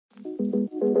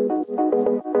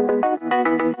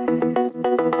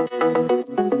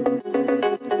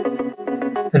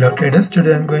Hello traders,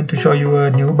 today I am going to show you a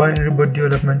new binary bot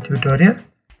development tutorial.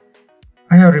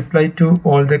 I have replied to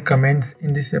all the comments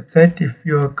in this website. If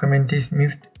your comment is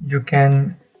missed, you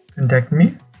can contact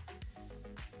me.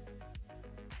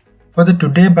 For the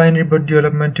today binary bot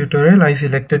development tutorial, I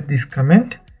selected this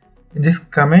comment. In this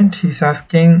comment, he's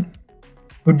asking,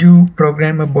 could you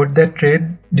program a bot that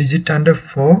trade digit under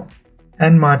 4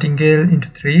 and martingale into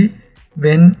 3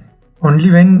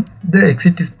 only when the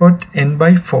exit spot end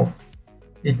by 4.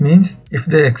 It means if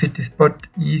the exit spot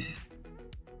is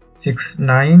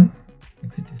 9,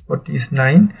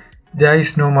 there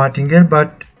is no martingale,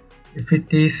 but if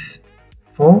it is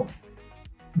 4,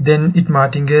 then it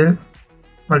martingale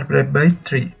multiplied by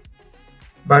 3.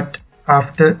 But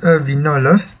after a win or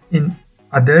loss in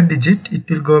other digit, it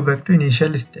will go back to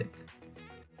initial stake.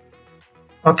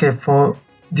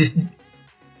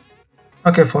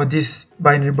 For this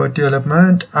binary bot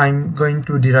development, I'm going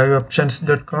to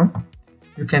deriveoptions.com.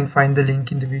 You can find the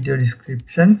link in the video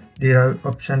description,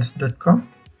 deriveoptions.com.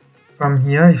 From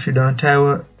here, if you don't have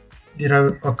a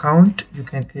Derive account, you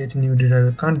can create a new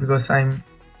Derive account because I'm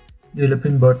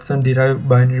developing bots on Derive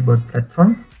binary bot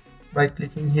platform. By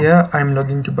clicking here, I'm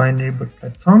logging to binary bot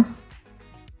platform.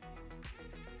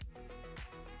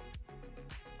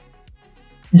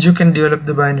 You can develop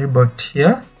the binary bot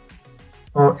here,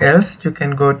 or else you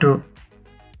can go to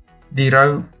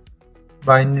Derive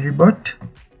binary bot.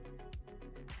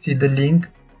 See the link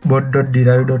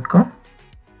bot.derive.com.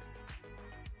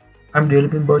 I'm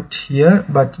developing bot here,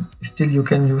 but still you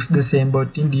can use the same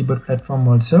bot in dbot platform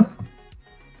also.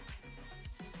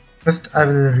 First I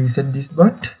will reset this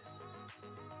bot.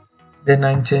 Then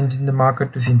I'm changing the marker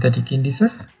to synthetic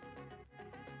indices.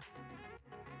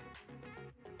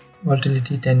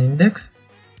 Volatility 10 index.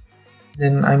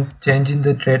 Then I'm changing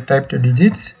the trade type to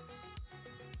digits.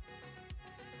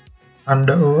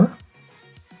 Under over.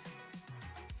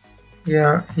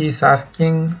 Here he is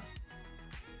asking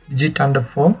digit under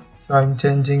 4, so I'm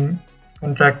changing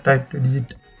contract type to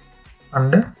digit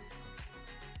under,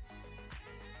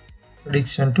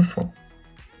 prediction to 4.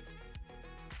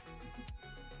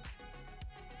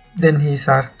 Then he is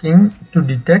asking to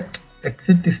detect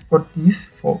exit spot is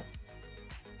 4.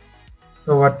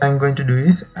 So what I'm going to do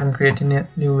is I'm creating a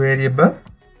new variable.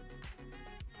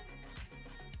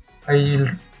 I will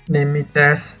name it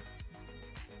as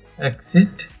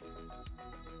exit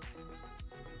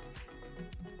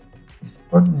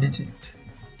spot digit,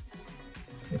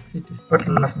 exit spot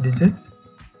last digit.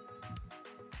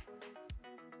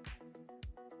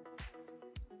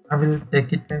 I will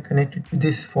take it and connect it to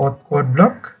this fourth code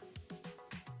block,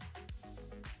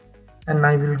 and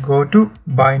I will go to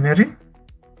binary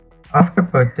after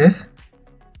purchase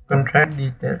contract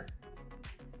detail,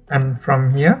 and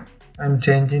from here I'm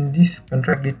changing this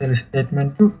contract detail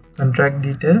statement to contract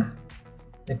detail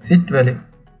exit value.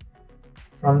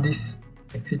 From this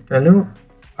exit value,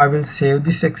 I will save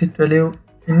this exit value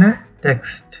in a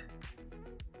text.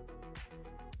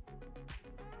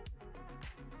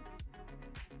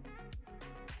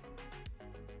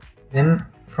 Then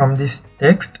from this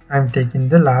text, I'm taking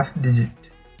the last digit.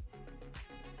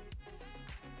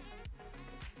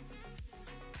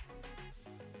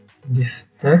 This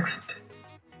text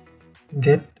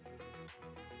get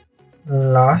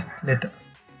last letter.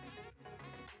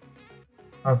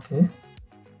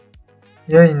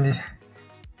 Here in this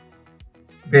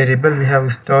variable we have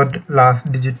stored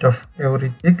last digit of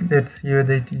every tick. Let's see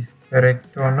whether it is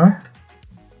correct or not.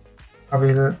 I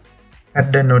will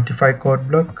add the notify code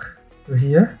block to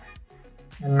here,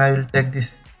 and I will take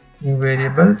this new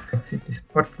variable exit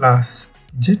spot last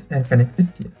digit and connect it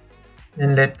here.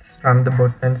 Then let's run the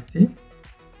bot and see.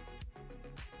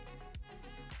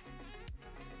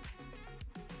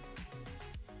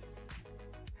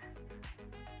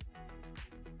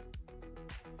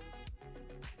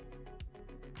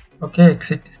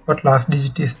 Exit spot last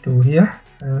digit is 2 here,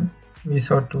 and we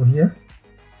saw 2 here.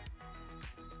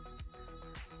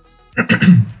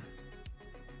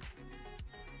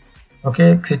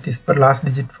 Exit spot last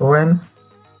digit 4, and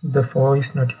the 4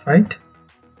 is notified.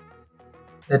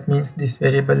 That means this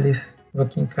variable is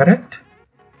working correct.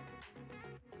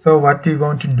 So what we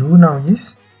want to do now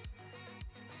is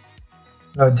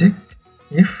logic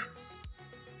if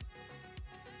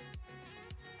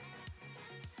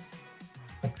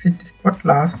exit spot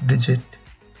last digit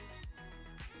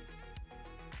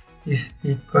is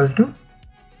equal to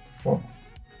 4.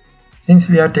 Since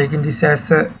we are taking this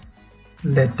as a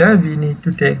letter, we need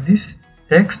to take this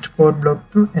text code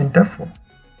block to enter 4.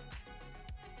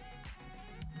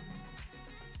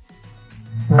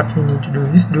 what we need to do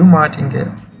is do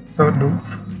martingale.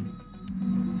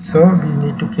 So we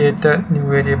need to create a new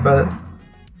variable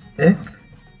stake.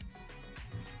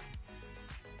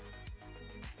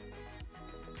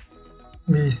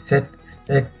 We set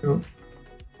stake to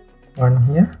 1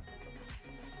 here.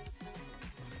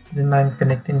 Then I'm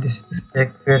connecting this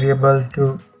stake variable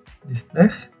to this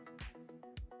place.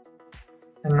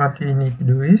 And what we need to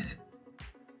do is,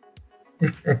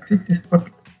 if exit is for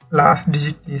last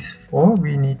digit is 4,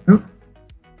 we need to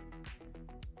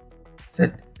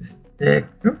set stake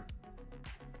to,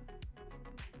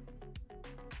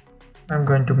 I'm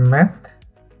going to math,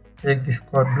 take this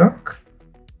code block,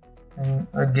 and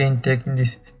again taking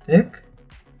this stake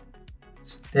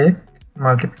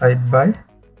multiplied by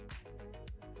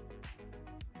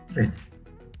 3.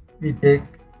 We take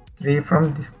 3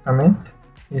 from this comment,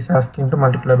 is asking to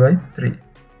multiply by 3.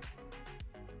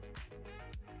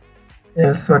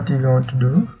 Else what we want to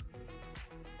do,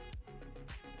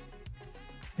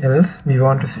 else we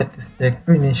want to set stake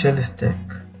to initial stake.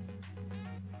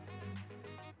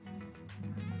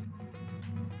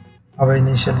 Our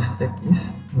initial stake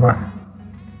is 1.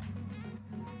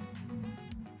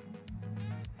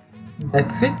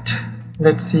 That's it.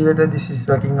 Let's see whether this is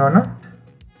working or not.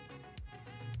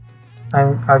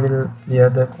 I will clear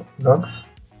the logs.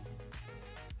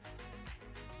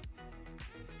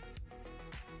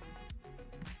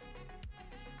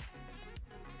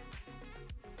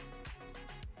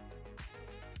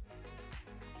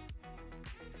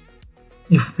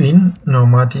 If win, no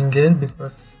martingale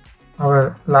because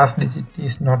our last digit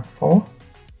is not 4.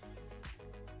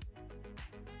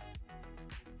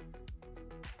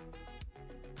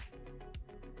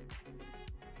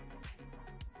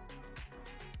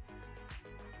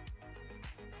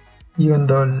 Even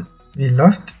though we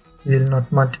lost, we will not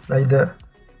multiply the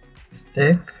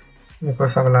stake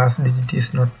because our last digit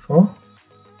is not 4.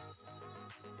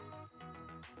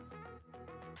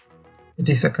 It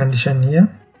is a condition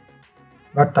here.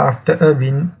 But after a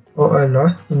win or a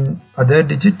loss in other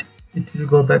digit, it will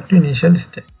go back to initial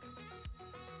stake.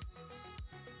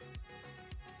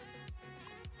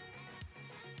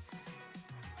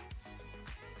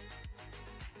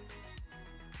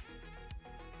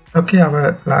 Okay,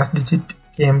 our last digit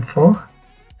came 4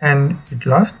 and it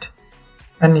lost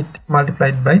and it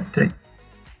multiplied by 3.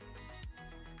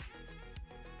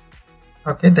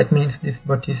 Okay, that means this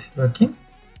bot is working.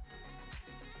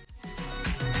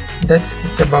 That's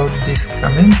it about this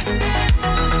comment.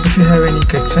 If you have any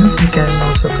questions, you can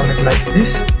also comment like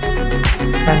this.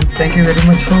 And thank you very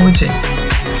much for watching.